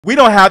We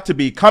don't have to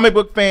be comic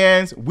book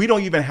fans. We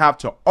don't even have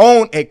to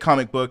own a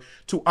comic book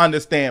to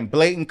understand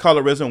blatant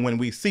colorism when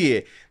we see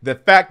it. The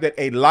fact that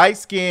a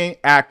light-skinned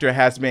actor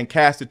has been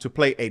casted to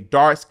play a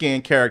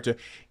dark-skinned character,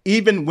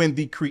 even when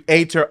the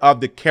creator of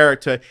the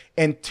character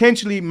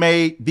intentionally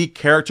made the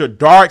character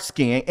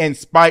dark-skinned in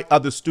spite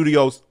of the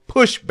studio's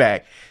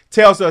pushback,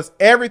 tells us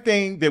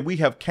everything that we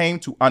have came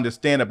to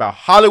understand about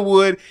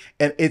Hollywood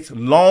and its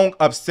long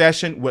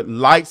obsession with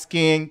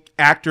light-skinned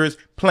actors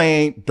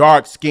playing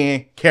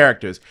dark-skinned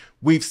characters.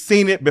 We've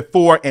seen it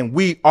before and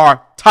we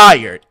are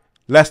tired.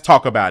 Let's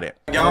talk about it.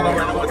 Y'all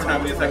already know what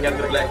time it is. I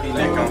got the black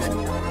V-neck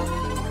on.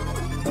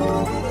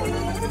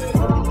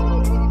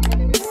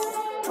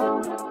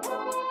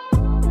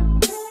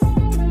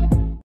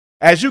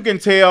 As you can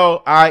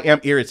tell, I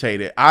am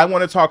irritated. I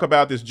want to talk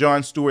about this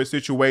John Stewart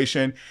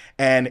situation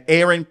and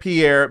Aaron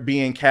Pierre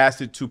being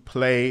casted to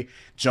play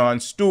John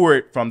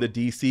Stewart from the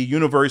DC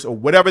universe, or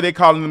whatever they're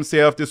calling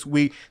themselves this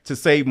week, to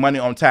save money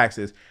on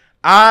taxes.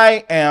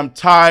 I am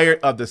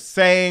tired of the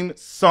same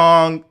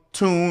song,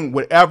 tune,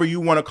 whatever you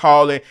want to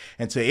call it.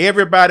 And to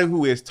everybody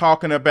who is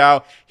talking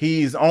about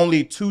he's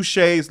only 2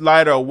 shades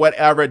lighter or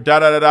whatever,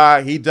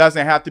 he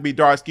doesn't have to be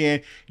dark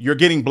skinned, you're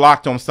getting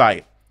blocked on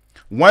sight.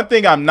 One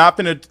thing I'm not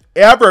going to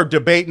ever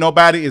debate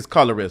nobody is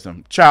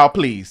colorism. Child,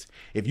 please.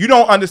 If you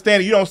don't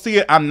understand it, you don't see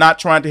it, I'm not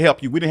trying to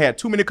help you. We done had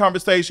too many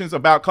conversations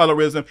about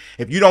colorism.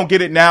 If you don't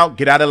get it now,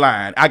 get out of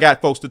line. I got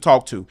folks to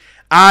talk to.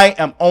 I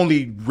am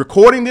only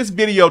recording this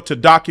video to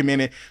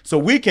document it so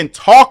we can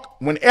talk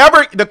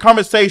whenever the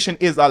conversation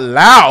is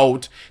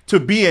allowed to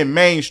be in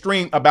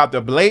mainstream about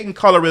the blatant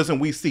colorism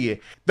we see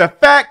it. The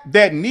fact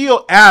that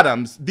Neal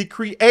Adams, the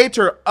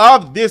creator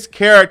of this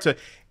character,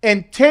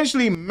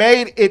 intentionally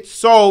made it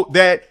so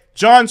that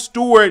John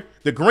Stewart,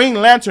 the Green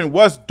Lantern,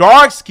 was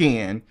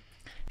dark-skinned.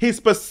 He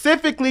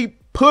specifically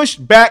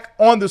pushed back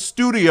on the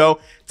studio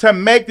to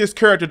make this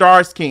character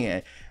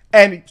dark-skinned.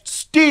 And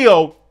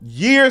still,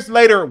 years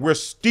later, we're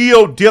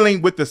still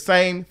dealing with the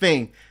same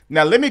thing.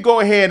 Now, let me go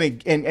ahead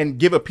and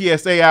give a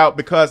PSA out,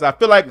 because I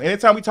feel like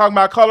anytime we talk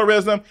about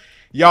colorism,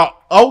 y'all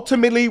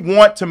ultimately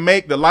want to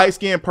make the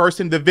light-skinned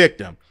person the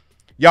victim.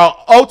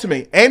 Y'all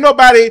ultimately, ain't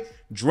nobody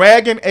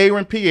dragging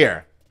Aaron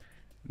Pierre.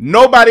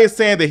 Nobody is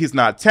saying that he's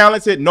not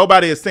talented.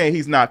 Nobody is saying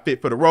he's not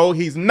fit for the role.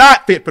 He's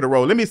not fit for the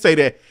role. Let me say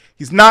that.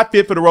 He's not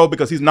fit for the role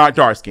because he's not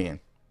dark-skinned.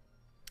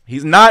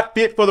 He's not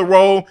fit for the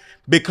role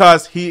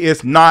because he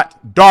is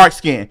not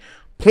dark-skinned.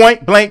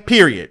 Point blank,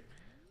 period.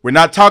 We're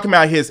not talking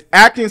about his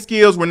acting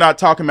skills. We're not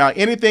talking about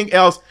anything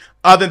else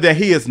other than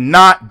he is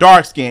not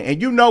dark-skinned. And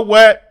you know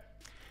what?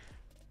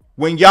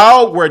 When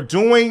y'all were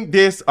doing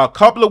this a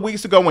couple of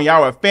weeks ago, when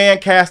y'all were fan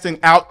casting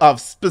out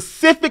of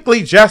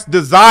specifically just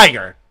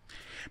desire,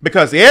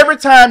 because every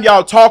time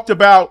y'all talked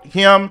about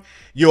him,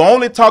 you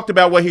only talked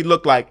about what he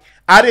looked like.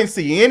 I didn't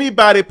see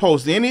anybody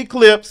post any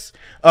clips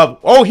of,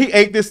 oh, he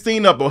ate this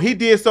scene up, or he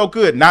did so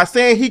good. Not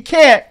saying he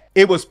can't.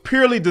 It was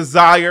purely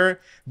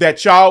desire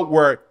that y'all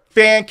were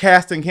fan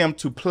casting him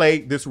to play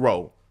this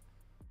role.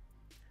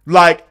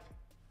 Like,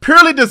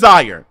 purely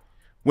desire.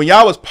 When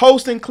y'all was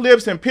posting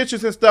clips and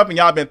pictures and stuff and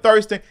y'all been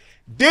thirsting,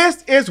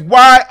 this is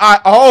why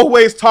I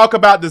always talk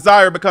about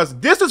desire, because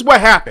this is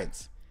what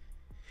happens.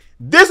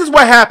 This is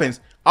what happens.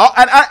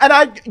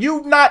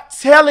 You not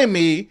telling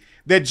me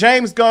that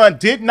James Gunn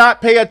did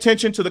not pay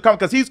attention to the comment,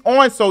 because he's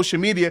on social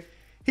media.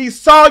 He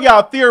saw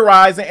y'all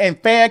theorizing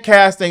and fan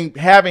casting,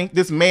 having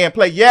this man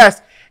play.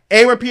 Yes,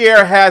 Aaron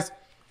Pierre has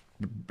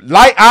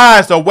light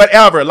eyes or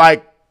whatever.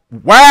 Like,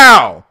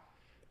 wow.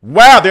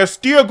 Wow, they're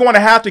still going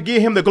to have to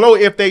give him the glow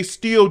if they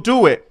still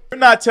do it. You're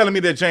not telling me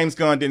that James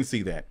Gunn didn't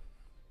see that.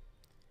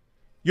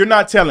 You're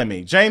not telling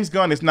me. James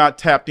Gunn is not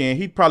tapped in.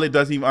 He probably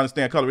doesn't even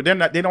understand color.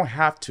 They don't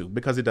have to,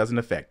 because it doesn't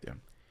affect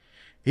them.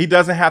 He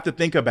doesn't have to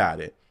think about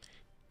it.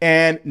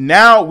 And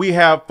now we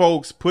have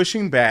folks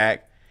pushing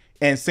back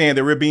and saying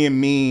that we're being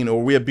mean,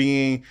 or we're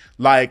being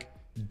like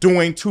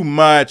doing too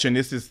much. And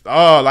this is,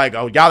 oh, like,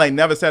 oh, y'all ain't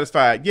never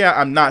satisfied. Yeah,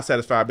 I'm not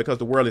satisfied, because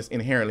the world is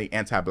inherently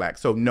anti-black.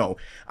 So no,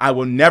 I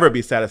will never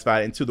be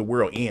satisfied until the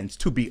world ends,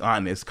 to be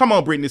honest. Come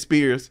on, Britney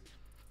Spears,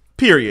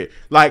 period.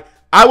 Like,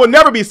 I will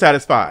never be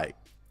satisfied.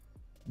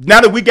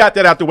 Now that we got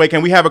that out the way,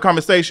 can we have a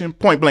conversation?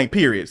 Point blank,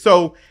 period.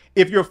 So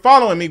if you're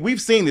following me,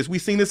 we've seen this.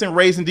 We've seen this in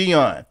Raising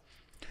Dion.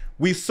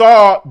 We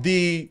saw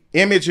the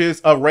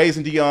images of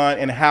Raising Dion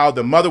and how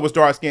the mother was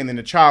dark-skinned and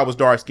the child was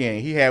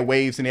dark-skinned. He had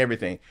waves and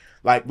everything.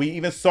 Like, we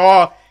even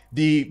saw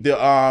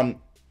a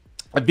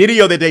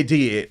video that they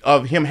did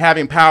of him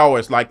having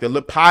powers, like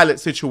the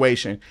pilot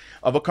situation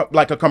of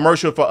like a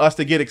commercial for us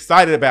to get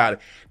excited about it.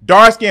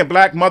 Dark-skinned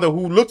black mother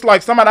who looks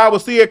like somebody I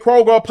would see at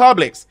Kroger or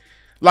Publix,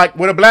 like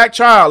with a black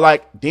child.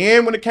 Like,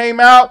 then when it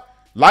came out,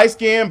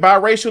 light-skinned,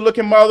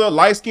 biracial-looking mother,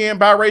 light-skinned,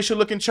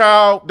 biracial-looking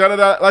child,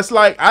 da-da-da. That's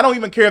like, I don't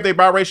even care if they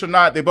biracial or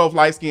not. They both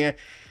light-skinned.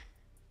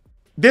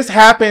 This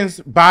happens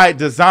by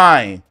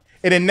design.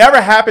 And it never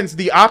happens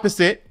the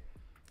opposite.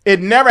 It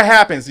never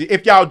happens.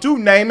 If y'all do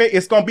name it,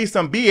 it's going to be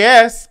some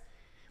BS.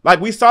 Like,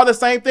 we saw the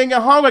same thing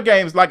in Hunger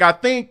Games. Like, I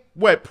think,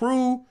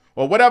 Prue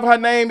or whatever her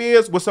name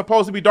is was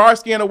supposed to be dark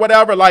skinned or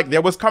whatever. Like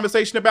there was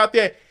conversation about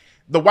that.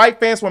 The white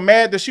fans were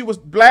mad that she was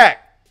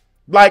black.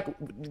 Like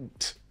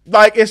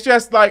it's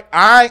just like,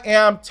 I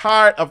am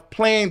tired of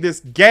playing this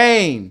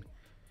game.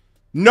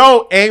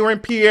 No, Aaron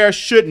Pierre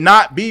should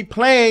not be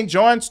playing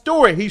John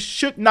Stewart. He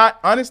should not,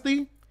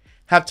 honestly,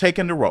 have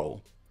taken the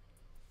role.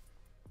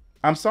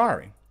 I'm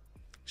sorry.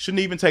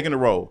 Shouldn't even taken the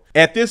role.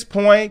 At this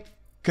point,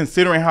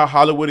 considering how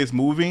Hollywood is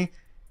moving,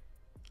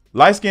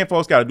 light-skinned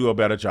folks got to do a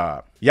better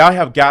job. Y'all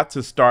have got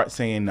to start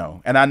saying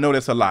no. And I know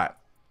that's a lot.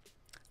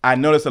 I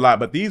know that's a lot.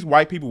 But these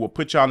white people will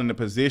put y'all in a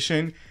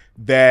position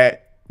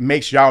that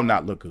makes y'all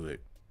not look good.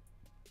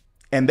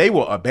 And they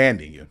will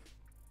abandon you.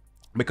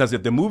 Because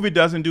if the movie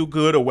doesn't do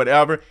good or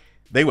whatever,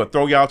 they will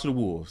throw y'all to the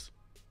wolves.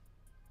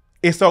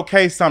 It's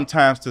okay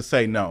sometimes to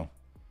say no.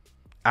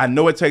 I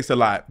know it takes a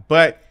lot,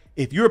 but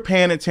if you're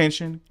paying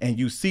attention and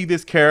you see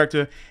this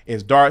character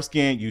is dark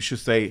skinned, you should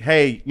say,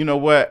 hey, you know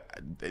what?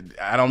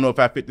 I don't know if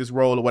I fit this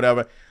role or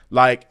whatever.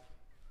 Like,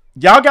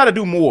 y'all got to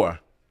do more.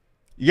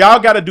 Y'all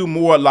got to do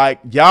more.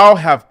 Like, y'all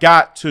have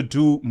got to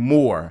do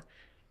more.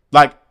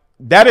 Like,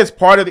 that is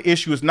part of the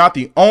issue. It's not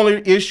the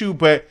only issue,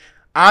 but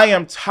I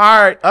am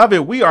tired of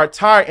it. We are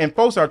tired, and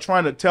folks are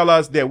trying to tell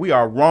us that we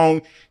are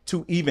wrong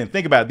to even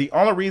think about it. The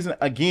only reason,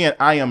 again,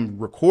 I am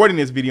recording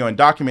this video and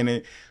documenting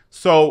it,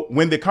 so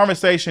when the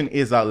conversation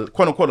is quote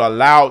unquote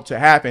allowed to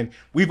happen,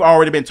 we've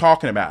already been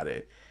talking about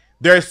it.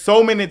 There's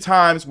so many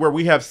times where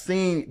we have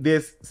seen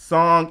this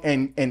song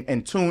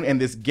and tune and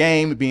this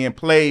game being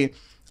played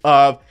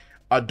of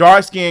a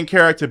dark-skinned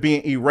character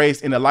being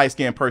erased and a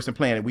light-skinned person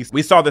playing it.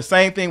 We saw the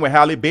same thing with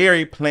Halle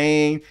Berry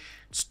playing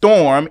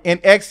Storm in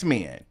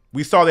X-Men.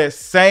 We saw that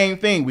same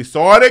thing. We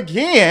saw it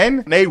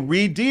again. They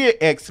redid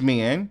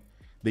X-Men,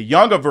 the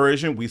younger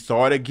version. We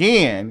saw it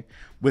again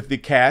with the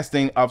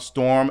casting of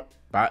Storm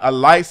by a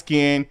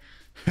light-skinned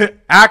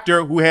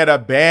actor who had a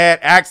bad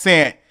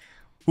accent,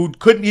 who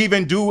couldn't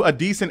even do a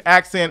decent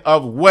accent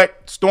of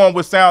what Storm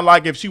would sound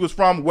like if she was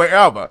from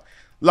wherever.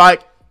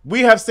 Like,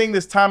 we have seen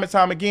this time and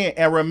time again.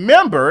 And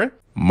remember,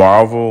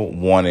 Marvel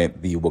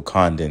wanted the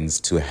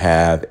Wakandans to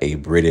have a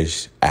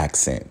British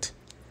accent.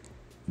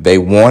 They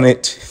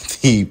wanted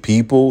the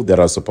people that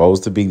are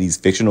supposed to be these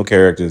fictional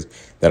characters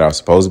that are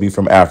supposed to be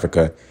from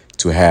Africa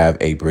to have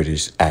a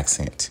British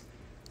accent.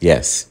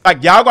 Yes.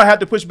 Like, y'all gonna have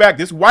to push back.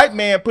 This white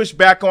man pushed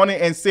back on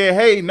it and said,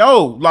 hey,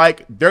 no,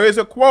 like, there is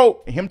a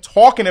quote, him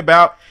talking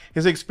about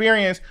his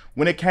experience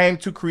when it came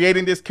to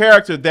creating this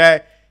character,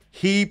 that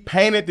he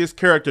painted this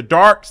character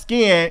dark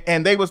skin,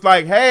 and they was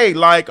like, hey,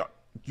 like,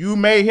 you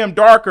made him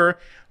darker.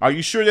 Are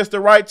you sure that's the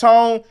right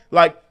tone?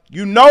 Like,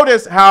 you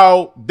notice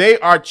how they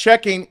are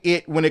checking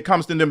it when it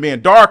comes to them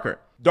being darker.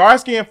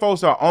 Dark-skinned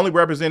folks are only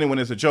represented when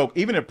it's a joke.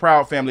 Even in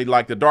Proud Family,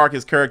 like the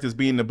darkest characters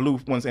being the blue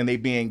ones and they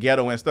being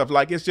ghetto and stuff.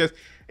 Like, it's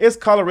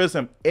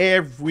colorism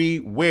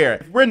everywhere.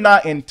 If we're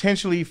not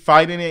intentionally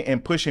fighting it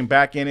and pushing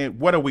back in it,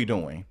 what are we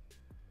doing?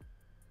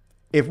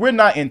 If we're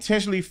not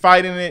intentionally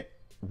fighting it,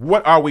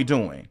 what are we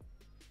doing?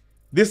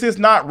 This is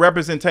not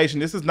representation.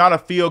 This is not a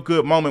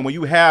feel-good moment when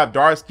you have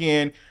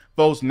dark-skinned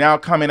folks now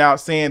coming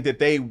out saying that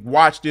they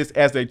watched this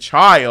as a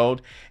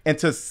child, and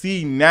to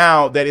see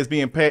now that it's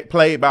being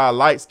played by a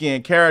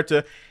light-skinned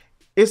character,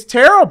 it's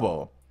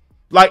terrible.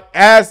 Like,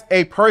 as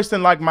a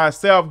person like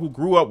myself who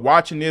grew up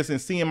watching this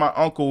and seeing my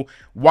uncle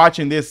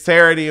watching this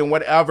Saturday and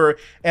whatever,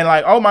 and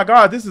like, oh my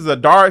God, this is a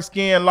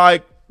dark-skinned,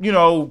 like, you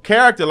know,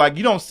 character. Like,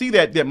 you don't see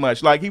that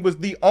much. Like, he was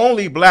the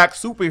only black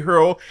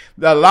superhero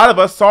that a lot of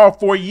us saw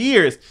for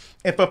years.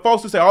 And for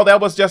folks who say, oh, that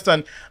was just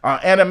an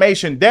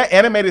animation, that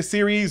animated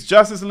series,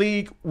 Justice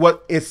League,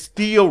 is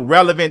still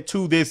relevant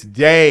to this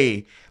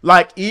day.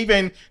 Like,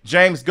 even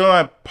James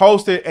Gunn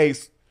posted a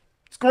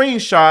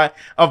screenshot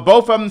of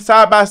both of them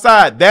side by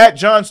side. That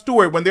John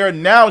Stewart, when they're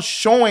now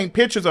showing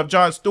pictures of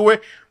John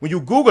Stewart, when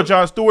you Google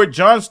John Stewart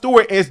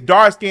is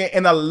dark skinned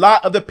in a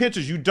lot of the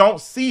pictures. You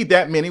don't see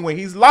that many when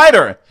he's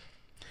lighter.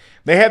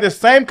 They had the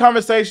same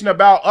conversation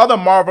about other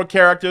Marvel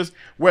characters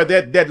where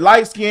that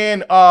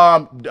light-skinned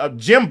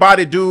gym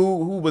body dude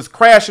who was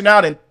crashing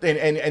out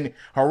and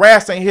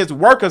harassing his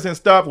workers and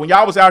stuff, when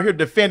y'all was out here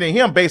defending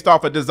him based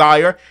off of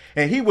Desire,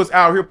 and he was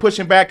out here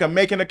pushing back and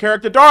making the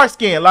character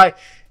dark-skinned. Like,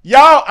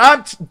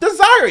 y'all,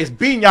 Desire is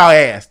beating y'all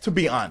ass, to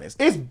be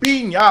honest. It's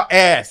beating y'all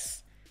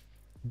ass.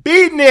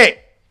 Beating it.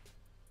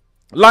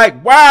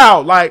 Like, wow.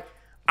 Like,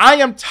 I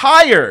am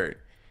tired.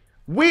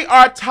 We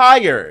are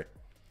tired.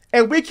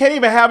 And we can't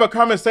even have a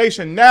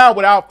conversation now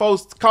without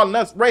folks calling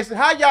us racist.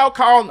 How y'all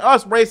calling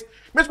us racist?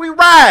 Bitch, we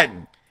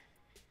riding.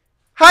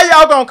 How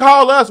y'all gonna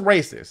call us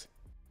racist?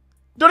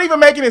 Don't even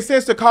make any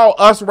sense to call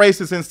us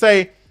racist and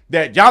say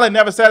that y'all are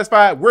never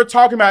satisfied. We're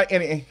talking about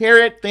an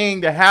inherent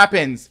thing that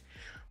happens.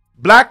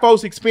 Black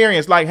folks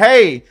experience, like,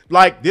 hey,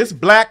 like, this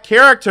black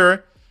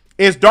character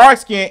is dark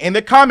skinned in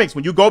the comics.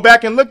 When you go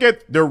back and look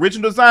at the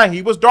original design,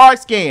 he was dark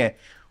skinned.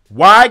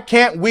 Why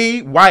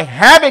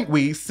haven't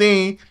we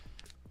seen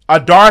a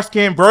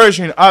dark-skinned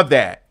version of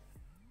that?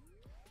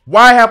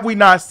 Why have we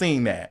not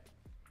seen that?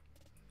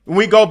 When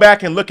we go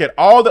back and look at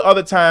all the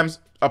other times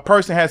a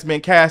person has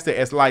been casted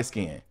as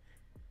light-skinned,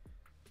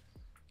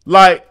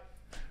 Like,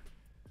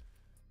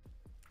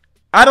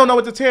 I don't know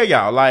what to tell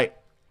y'all. Like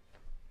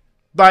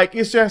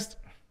it's just,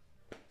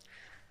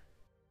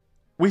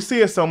 we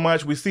see it so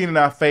much. We've seen it in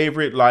our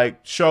favorite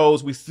like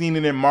shows. We've seen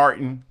it in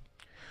Martin.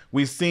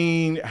 We've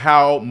seen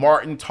how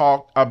Martin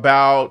talked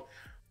about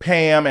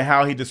Pam and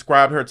how he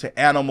described her to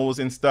animals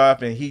and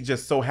stuff. And he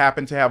just so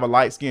happened to have a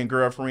light-skinned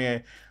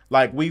girlfriend.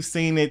 Like, we've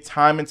seen it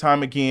time and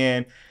time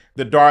again.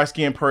 The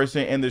dark-skinned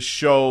person in the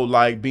show,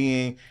 like,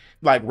 being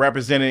like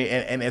represented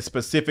in a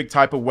specific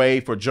type of way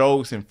for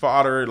jokes and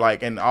fodder,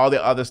 like, and all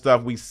the other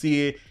stuff. We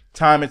see it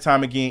time and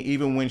time again,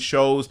 even when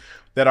shows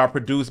that are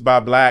produced by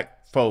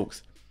black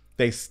folks,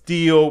 they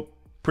still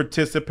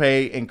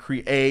participate and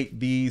create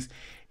these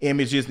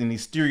images and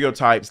these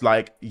stereotypes.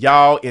 Like,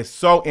 y'all, it's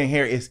so in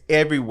here, it's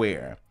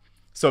everywhere.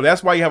 So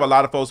that's why you have a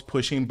lot of folks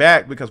pushing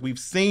back, because we've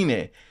seen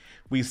it.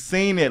 We've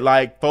seen it.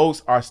 Like,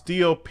 folks are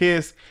still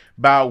pissed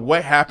about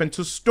what happened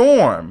to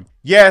Storm.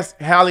 Yes,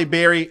 Halle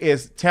Berry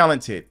is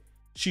talented.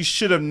 She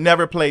should have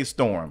never played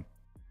Storm.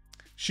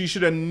 She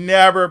should have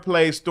never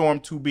played Storm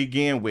to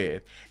begin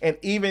with. And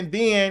even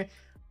then,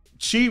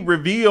 she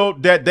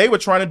revealed that they were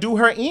trying to do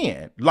her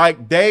in.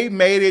 Like, they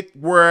made it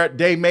where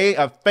they made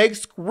a fake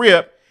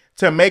script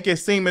to make it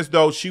seem as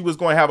though she was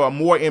going to have a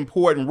more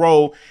important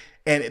role,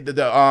 and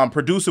the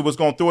producer was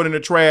going to throw it in the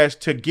trash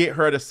to get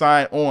her to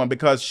sign on,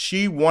 because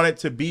she wanted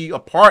to be a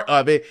part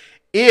of it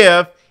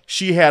if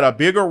she had a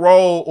bigger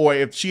role or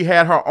if she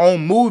had her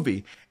own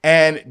movie.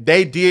 And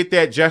they did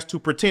that just to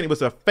pretend it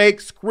was a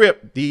fake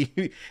script.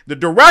 The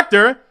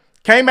director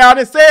came out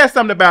and said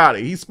something about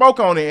it. He spoke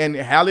on it, and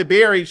Halle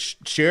Berry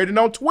shared it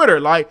on Twitter.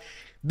 Like,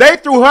 they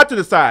threw her to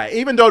the side,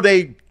 even though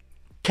they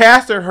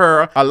casted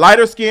her, a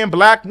lighter skinned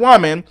black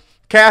woman,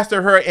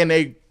 casted her in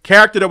a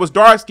character that was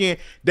dark skinned.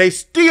 They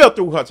still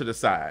threw her to the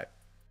side.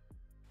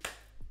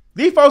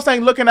 These folks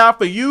ain't looking out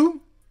for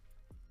you.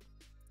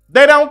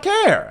 They don't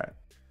care.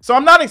 So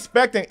I'm not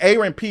expecting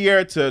Aaron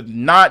Pierre to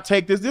not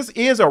take this. This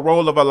is a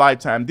role of a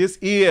lifetime. This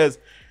is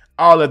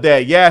all of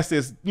that. Yes,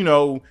 it's, you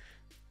know,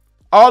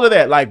 all of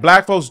that. Like,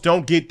 black folks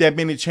don't get that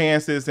many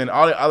chances and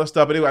all the other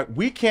stuff. But like,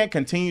 we can't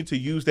continue to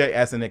use that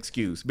as an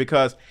excuse,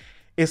 because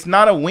it's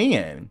not a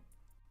win.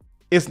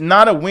 It's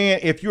not a win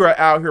if you are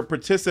out here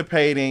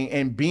participating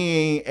and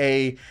being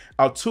a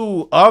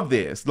tool of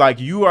this. Like,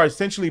 you are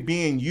essentially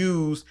being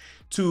used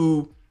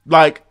to,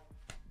 like,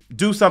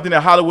 do something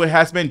that Hollywood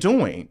has been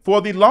doing for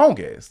the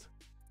longest.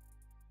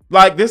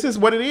 Like, this is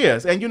what it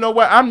is. And you know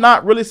what? I'm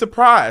not really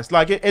surprised.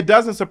 Like, it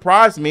doesn't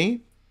surprise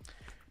me,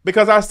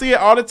 because I see it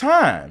all the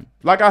time.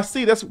 Like, I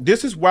see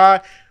this is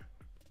why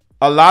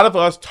a lot of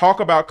us talk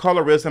about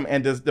colorism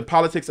and the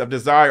politics of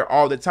desire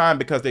all the time,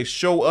 because they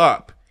show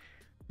up.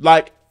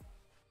 Like,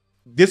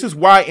 this is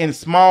why in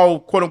small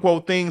quote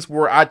unquote things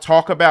where I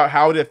talk about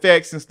how it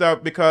affects and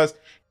stuff, because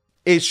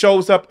it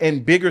shows up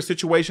in bigger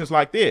situations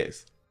like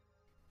this.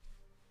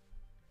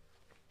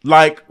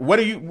 Like,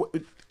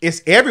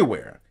 it's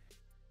everywhere.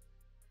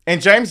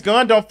 And James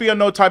Gunn don't feel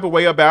no type of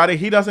way about it.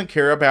 He doesn't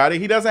care about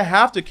it. He doesn't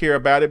have to care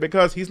about it,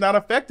 because he's not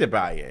affected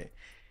by it.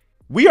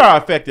 We are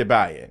affected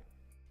by it.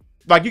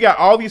 Like, you got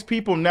all these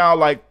people now,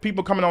 like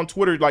people coming on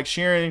Twitter, like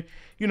sharing,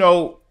 you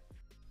know,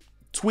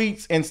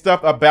 tweets and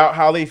stuff about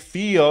how they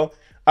feel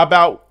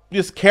about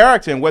this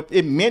character and what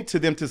it meant to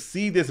them to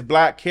see this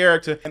black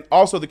character, and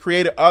also the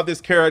creator of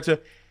this character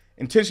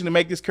intention to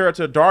make this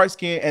character dark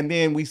skinned, and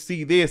then we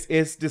see this.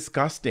 It's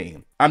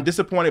disgusting. I'm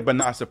disappointed but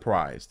not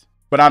surprised.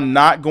 But I'm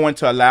not going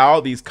to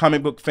allow these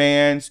comic book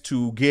fans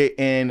to get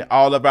in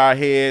all of our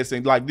heads.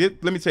 And like,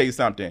 let me tell you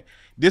something.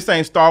 This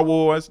ain't Star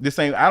Wars. This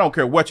ain't, I don't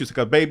care what you say,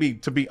 because baby,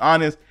 to be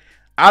honest,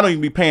 I don't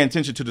even be paying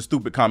attention to the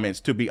stupid comments,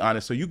 to be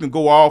honest. So you can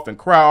go off and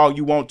cry all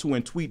you want to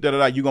and tweet, you're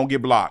going to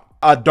get blocked.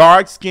 A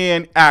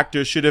dark-skinned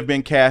actor should have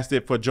been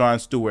casted for John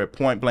Stewart,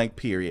 point blank,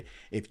 period.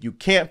 If you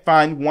can't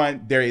find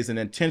one, there is an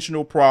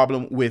intentional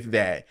problem with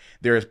that.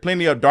 There is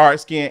plenty of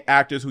dark-skinned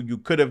actors who you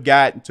could have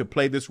gotten to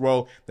play this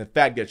role. The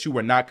fact that you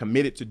were not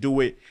committed to do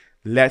it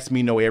lets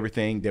me know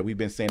everything that we've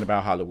been saying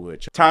about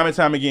Hollywood. Time and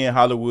time again,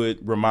 Hollywood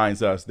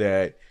reminds us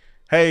that,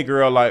 hey,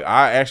 girl, like,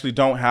 I actually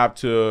don't have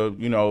to,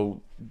 you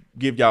know,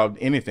 give y'all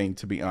anything,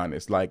 to be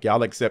honest. Like,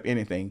 y'all accept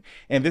anything.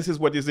 And this is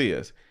what this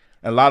is.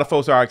 A lot of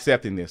folks are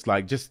accepting this.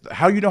 Like, just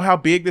how you know how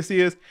big this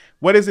is?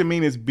 What does it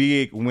mean it's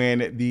big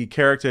when the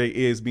character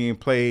is being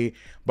played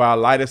by a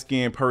lighter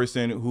skinned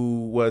person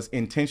who was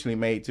intentionally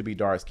made to be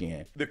dark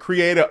skinned? The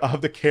creator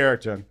of the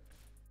character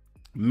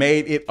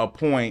made it a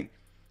point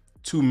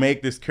to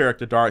make this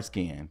character dark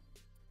skinned.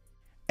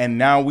 And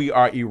now we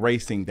are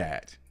erasing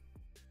that.